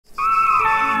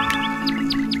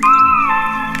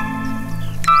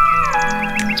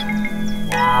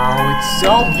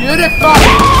so beautiful.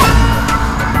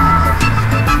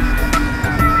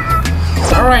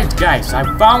 Alright guys, I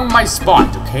found my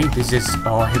spot, okay? This is,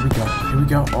 oh, here we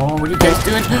go, oh, what are you guys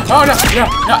doing? Oh, no,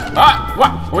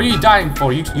 what are you dying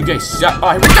for? You guys suck, oh,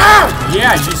 here we go!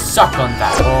 Yeah, you suck on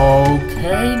that.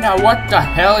 Okay, now what the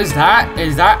hell is that?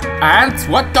 Is that ants?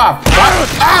 What the fuck?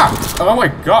 Ah! Oh my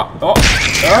god,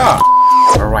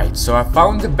 Alright, so I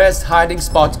found the best hiding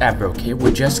spot ever, okay?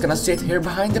 We're just gonna sit here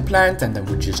behind the plant and then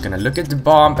we're just gonna look at the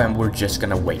bomb and we're just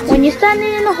gonna wait. When you're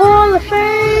standing in the Hall of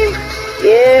Fame,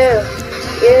 yeah,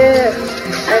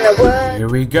 and the word. Here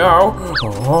we go.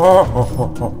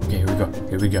 Okay,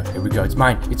 here we go. It's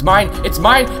mine,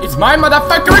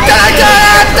 motherfucker. We're gonna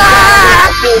get it!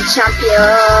 Big champion.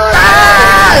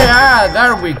 Yeah,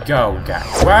 there we go,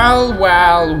 guys. Well.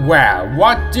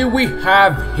 What do we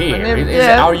have here?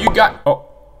 Oh, you got.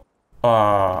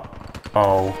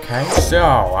 Okay,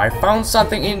 so I found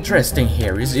something interesting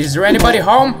here. Is there anybody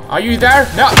home? Are you there?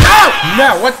 No!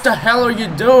 What the hell are you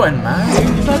doing,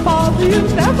 man? Never bother you,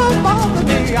 never bother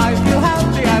me. I feel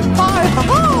happy and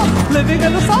fine. Living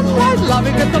in the sunlight,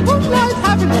 loving in the moonlight,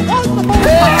 having a wonderful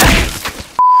time.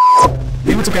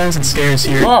 What's up, guys? It's Stairs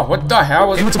here. Oh, what the hell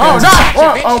was it? Oh, no!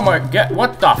 Oh my god,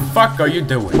 what the fuck are you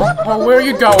doing? Oh, where are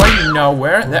you going?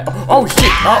 Nowhere. Oh,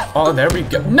 shit. Oh, there we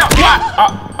go. No, what?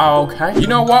 Okay. You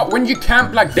know what? When you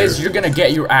camp like this, you're gonna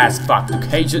get your ass fucked,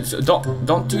 okay? Just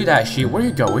don't do that shit. Where are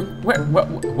you going?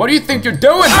 What do you think you're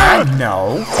doing, man?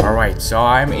 No. Alright, so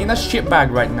I'm in a shit bag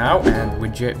right now, and we're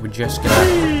just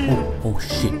gonna... Oh,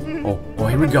 shit. Oh,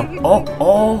 here we go.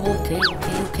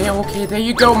 Okay, there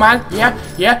you go, man. Yeah,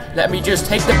 let me just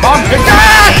take the bomb.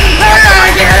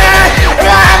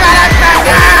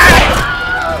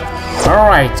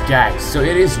 Alright, guys, so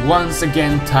it is once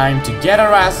again time to get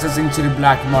our asses into the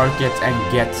black market and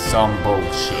get some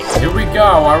bullshit. Here we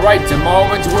go. Alright, the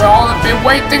moment we all have been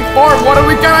waiting for. What are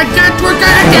we gonna get? We're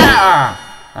gonna get...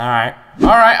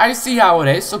 Alright, I see how it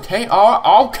is, okay?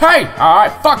 Okay,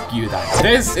 alright, fuck you then.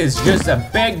 This is just a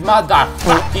big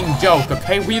motherfucking joke,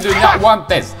 okay? We do not want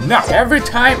this. No, every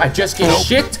time I just get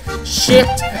shit,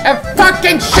 and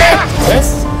fucking shit!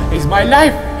 This is my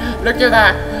life. Look at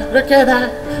that.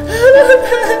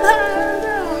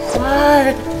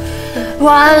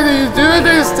 Why do you do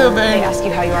this to me? They ask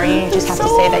you how you are, you just have to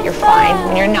say that you're fine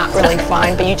when you're not really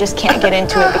fine, but you just can't get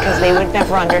into it because they would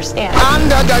never understand.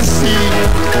 Under the sea.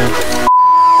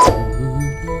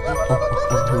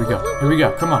 Here we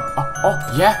go, come on.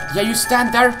 Yeah, you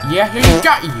stand there. Yeah, here you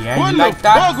go. Yeah, you like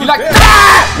that? You like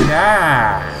that?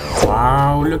 Yeah.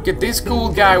 Wow, look at this cool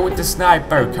guy with the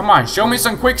sniper. Come on, show me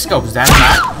some quick scopes then,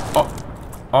 man.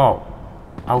 Oh.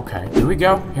 Okay, here we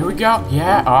go. Yeah,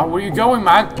 where are you going,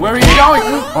 man? Where are you going?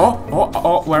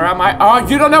 Oh, where am I? Oh,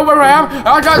 you don't know where I am?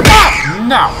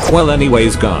 No! Well,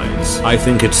 anyways, guys, I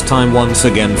think it's time once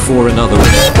again for another...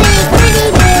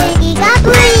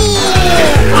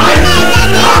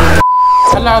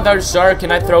 Hello there, sir.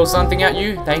 Can I throw something at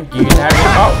you? Thank you. There you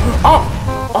go.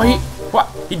 What?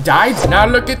 He died? Now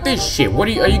look at this shit. What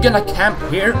are you gonna camp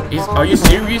here? Are you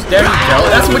serious? There you go.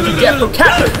 That's what you get for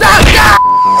camping.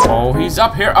 Oh, he's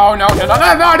up here. Oh, no. Dodge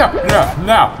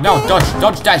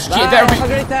that shit. There we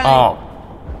go. Oh.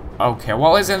 Okay,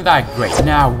 well, isn't that great?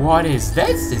 Now, what is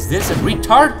this? Is this a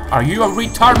retard? Are you a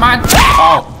retard, man?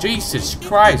 Oh, Jesus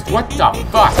Christ. What the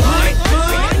fuck?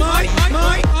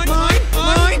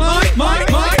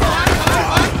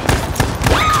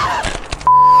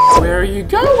 Where are you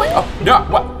going? Oh, no,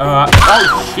 what? Oh,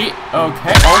 shit.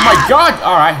 Okay. Oh, my God.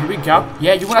 All right, here we go.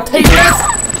 Yeah, you want to take this?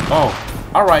 Oh,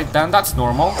 all right, then. That's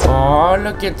normal. Oh,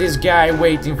 look at this guy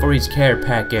waiting for his care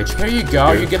package. Here you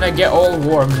go. You're gonna get all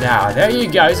warm now. There you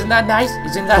go. Isn't that nice?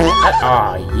 Isn't that?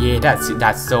 Oh, yeah, that's it.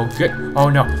 That's so good. Oh,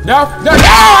 no. No!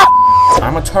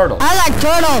 I'm a turtle. I like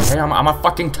turtles. Okay, I'm a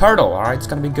fucking turtle. All right, it's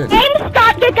gonna be good.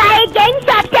 GameStop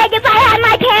said if I had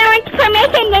my parents'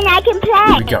 permission, then I can play.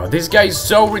 Here we go. This guy is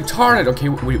so retarded. Okay,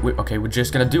 we're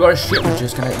just gonna do our shit. We're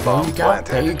just gonna.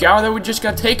 There you go. Then we're just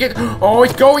gonna take it. Oh,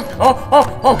 it's going.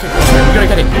 Okay. We're gonna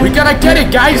get it. We're gonna get it,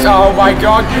 guys. Oh my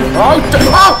God.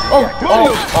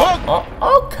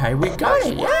 Okay, we got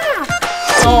it. Yeah.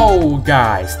 So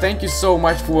guys, thank you so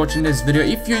much for watching this video.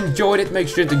 If you enjoyed it, make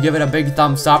sure to give it a big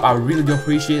thumbs up. I really do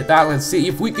appreciate that. Let's see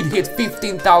if we could hit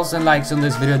 15,000 likes on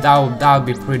this video. That would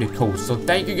be pretty cool. So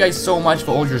thank you guys so much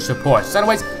for all your support. So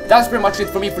anyways, that's pretty much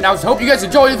it for me for now. So hope you guys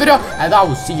enjoyed the video, and I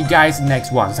will see you guys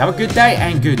next one. So have a good day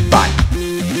and goodbye.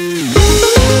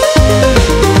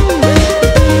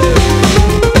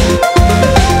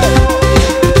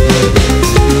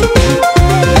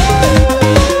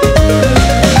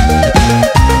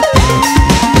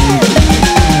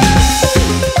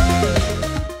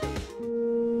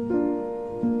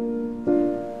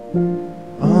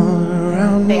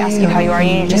 they ask you how you are,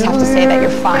 you just have to say that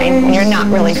you're fine when you're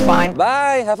not really fine.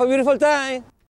 Bye. Have a beautiful time.